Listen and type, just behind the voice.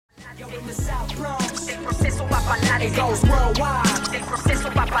In the South Bronx, it goes worldwide.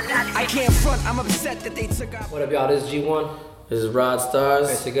 I can't front, I'm upset that they took out. What up, y'all? This is G1. This is Rod Stars.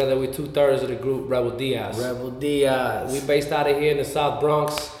 And together we're 2/3 of the group Rebel Diaz. Rebel Diaz. We based out of here in the South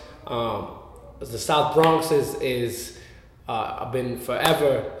Bronx. The South Bronx is been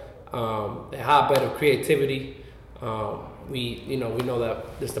forever a hotbed of creativity. We know that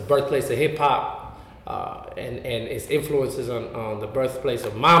it's the birthplace of hip hop, and its influences on the birthplace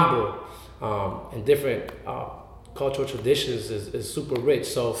of mambo, and different cultural traditions is super rich.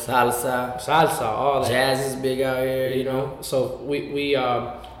 So salsa, all that. Jazz is big out here, you know. So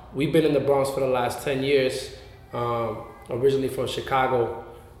we've been in the Bronx for the last 10 years. Originally from Chicago,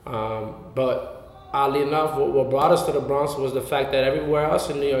 but oddly enough, what brought us to the Bronx was the fact that everywhere else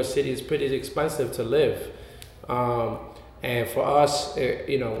in New York City is pretty expensive to live. And for us,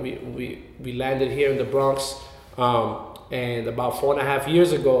 we landed here in the Bronx, and about 4.5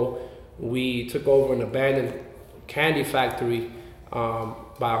 years ago, we took over an abandoned candy factory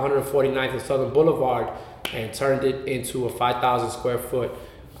by 149th and Southern Boulevard and turned it into a 5,000 square foot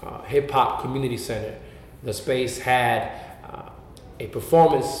hip hop community center. The space had a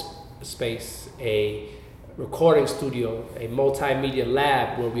performance space, a recording studio, a multimedia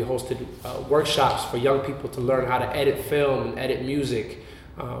lab where we hosted workshops for young people to learn how to edit film and edit music.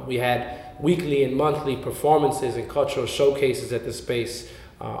 We had weekly and monthly performances and cultural showcases at the space,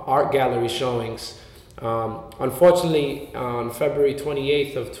 art gallery showings. Unfortunately, on February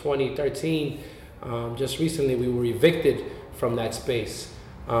 28th of 2013, just recently we were evicted from that space.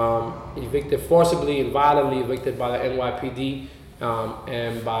 Evicted forcibly and violently evicted by the NYPD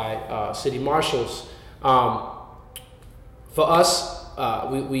and by city marshals. For us,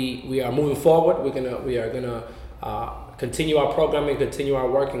 we are moving forward. We are gonna continue our programming, continue our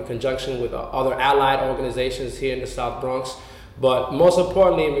work in conjunction with other allied organizations here in the South Bronx. But most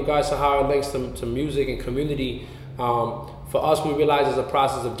importantly, in regards to how it links to music and community, for us, we realize there's a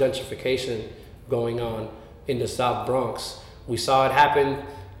process of gentrification going on in the South Bronx. We saw it happen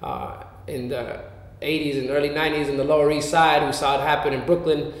in the 80s and early 90s in the Lower East Side. We saw it happen in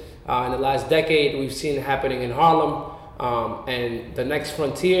Brooklyn. In the last decade, we've seen it happening in Harlem. And the next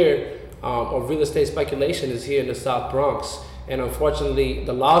frontier of real estate speculation is here in the South Bronx. And unfortunately,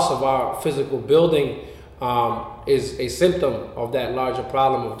 the loss of our physical building is a symptom of that larger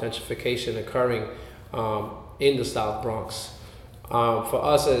problem of gentrification occurring in the South Bronx. For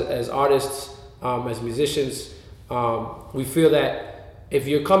us as artists, as musicians, we feel that if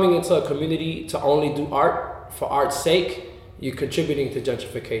you're coming into a community to only do art for art's sake, you're contributing to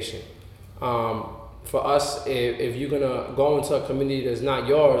gentrification. For us, if you're gonna go into a community that's not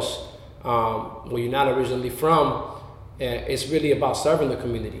yours, where you're not originally from, it's really about serving the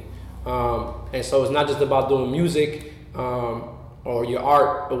community. And so it's not just about doing music or your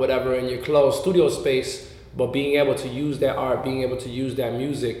art or whatever in your closed studio space, but being able to use that art, being able to use that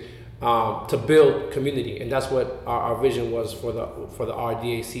music to build community. And that's what our vision was for the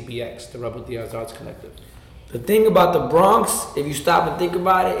RDACBX, the Rebel Diaz Arts Collective. The thing about the Bronx, if you stop and think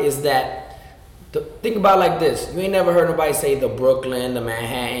about it, is that think about it like this. You ain't never heard nobody say the Brooklyn, the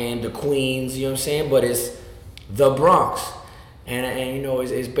Manhattan, the Queens, you know what I'm saying? But it's the Bronx. And you know,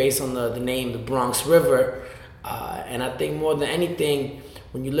 it's based on the name, the Bronx River. And I think more than anything,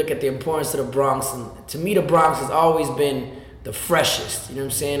 when you look at the importance of the Bronx, and to me the Bronx has always been the freshest, you know what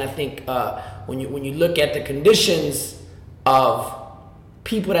I'm saying? I think when you look at the conditions of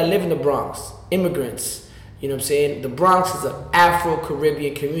people that live in the Bronx, immigrants, you know what I'm saying? The Bronx is an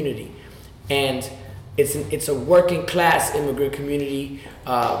Afro-Caribbean community, and it's a working class immigrant community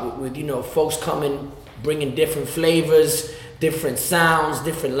with folks coming, bringing different flavors, different sounds,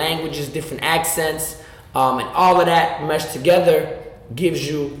 different languages, different accents, and all of that meshed together gives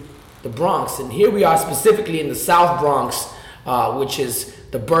you the Bronx. And here we are specifically in the South Bronx, which is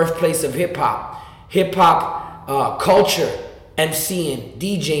the birthplace of hip hop. Hip hop culture, MCing,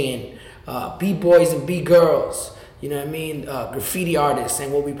 DJing, B-boys and B-girls, you know what I mean? Graffiti artists,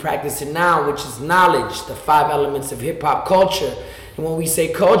 and what we practicing now, which is knowledge, the 5 elements of hip hop culture. And when we say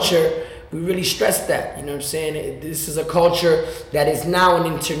culture, we really stress that, you know what I'm saying? This is a culture that is now an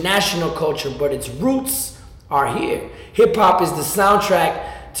international culture, but its roots are here. Hip hop is the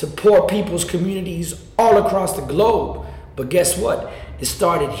soundtrack to poor people's communities all across the globe. But guess what? It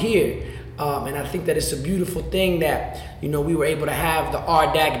started here. And I think that it's a beautiful thing that, we were able to have the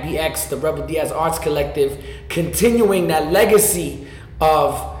RDACBX, the Rebel Diaz Arts Collective, continuing that legacy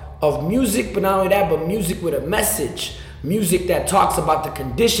of music, but not only that, but music with a message. Music that talks about the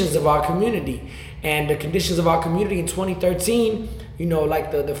conditions of our community. And the conditions of our community in 2013, like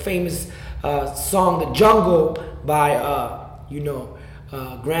the famous song, The Jungle by,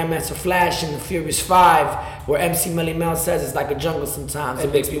 Grandmaster Flash in the Furious 5, where MC Melly Mel says it's like a jungle sometimes.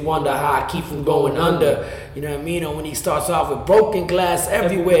 It makes me wonder how I keep from going under. You know what I mean? Or when he starts off with broken glass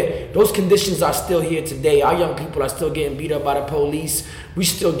everywhere, those conditions are still here today. Our young people are still getting beat up by the police. We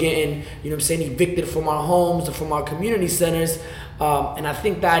still getting, you know what I'm saying, evicted from our homes and from our community centers. And I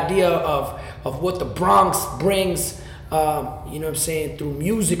think the idea of what the Bronx brings, you know what I'm saying, through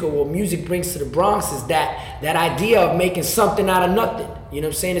music, or what music brings to the Bronx, is that idea of making something out of nothing. You know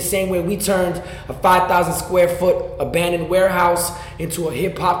what I'm saying? The same way we turned a 5,000 square foot abandoned warehouse into a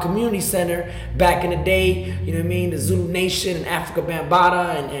hip hop community center back in the day. You know what I mean? The Zulu Nation and Africa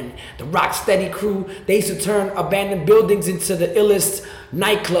Bambaataa and the Rocksteady crew, they used to turn abandoned buildings into the illest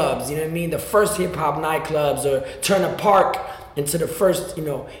nightclubs. You know what I mean? The first hip hop nightclubs, or turn a park into the first, you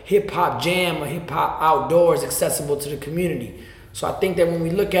know, hip hop jam or hip hop outdoors accessible to the community. So I think that when we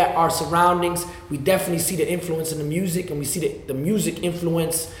look at our surroundings, we definitely see the influence in the music, and we see the music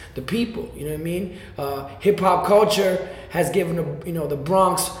influence the people. You know what I mean? Hip hop culture has given the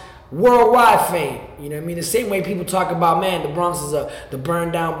Bronx worldwide fame. You know what I mean? The same way people talk about, man, the Bronx is the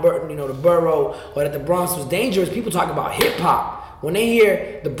burned down, the borough, or that the Bronx was dangerous. People talk about hip hop. When they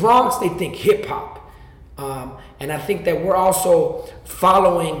hear the Bronx, they think hip hop. And I think that we're also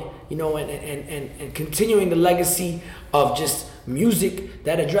following, you know, and continuing the legacy of just music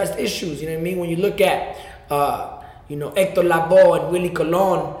that addressed issues. You know what I mean? When you look at, Hector Lavoe and Willie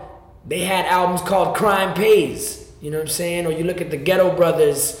Colon, they had albums called Crime Pays. You know what I'm saying? Or you look at the Ghetto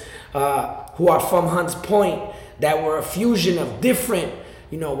Brothers, who are from Hunts Point, that were a fusion of different,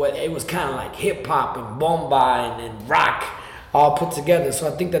 you know, what it was kind of like hip hop and bomba and rock, all put together. So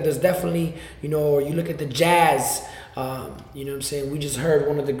I think that there's definitely, you know, or you look at the jazz, you know what I'm saying? We just heard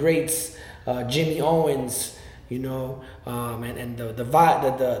one of the greats, Jimmy Owens, you know, and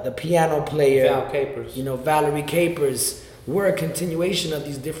the piano player, Val Capers. You know, Valerie Capers. We're a continuation of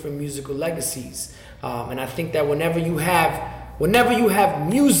these different musical legacies. And I think that whenever you have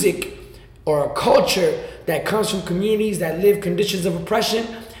music or a culture that comes from communities that live conditions of oppression,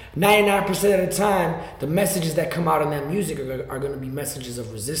 99% of the time, the messages that come out in that music are going to be messages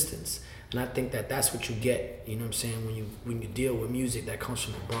of resistance. And I think that that's what you get, you know what I'm saying, when you deal with music that comes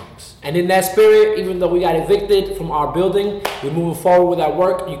from the Bronx. And in that spirit, even though we got evicted from our building, we're moving forward with our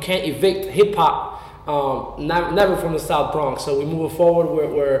work. You can't evict hip hop, never from the South Bronx. So we're moving forward.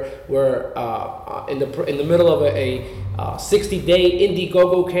 We're in the middle of a 60-day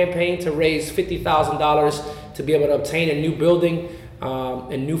Indiegogo campaign to raise $50,000 to be able to obtain a new building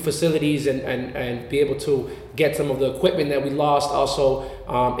and new facilities, and be able to get some of the equipment that we lost also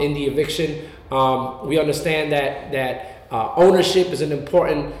in the eviction. We understand that ownership is an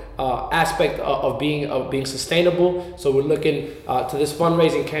important aspect of being sustainable. So we're looking to this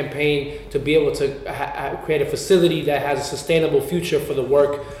fundraising campaign to be able to create a facility that has a sustainable future for the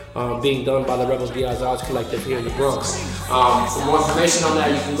work being done by the Rebel Diaz Arts Collective here in the Bronx. For more information on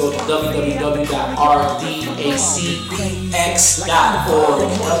that, you can go to www.rdacpx.org.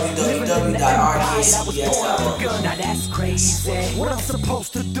 www.rdacpx.org. Now that's crazy. What I'm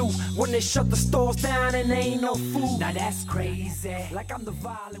supposed to do when they shut the stores down and there ain't no food? Now that's crazy. Like I'm the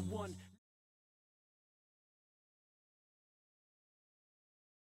violent one.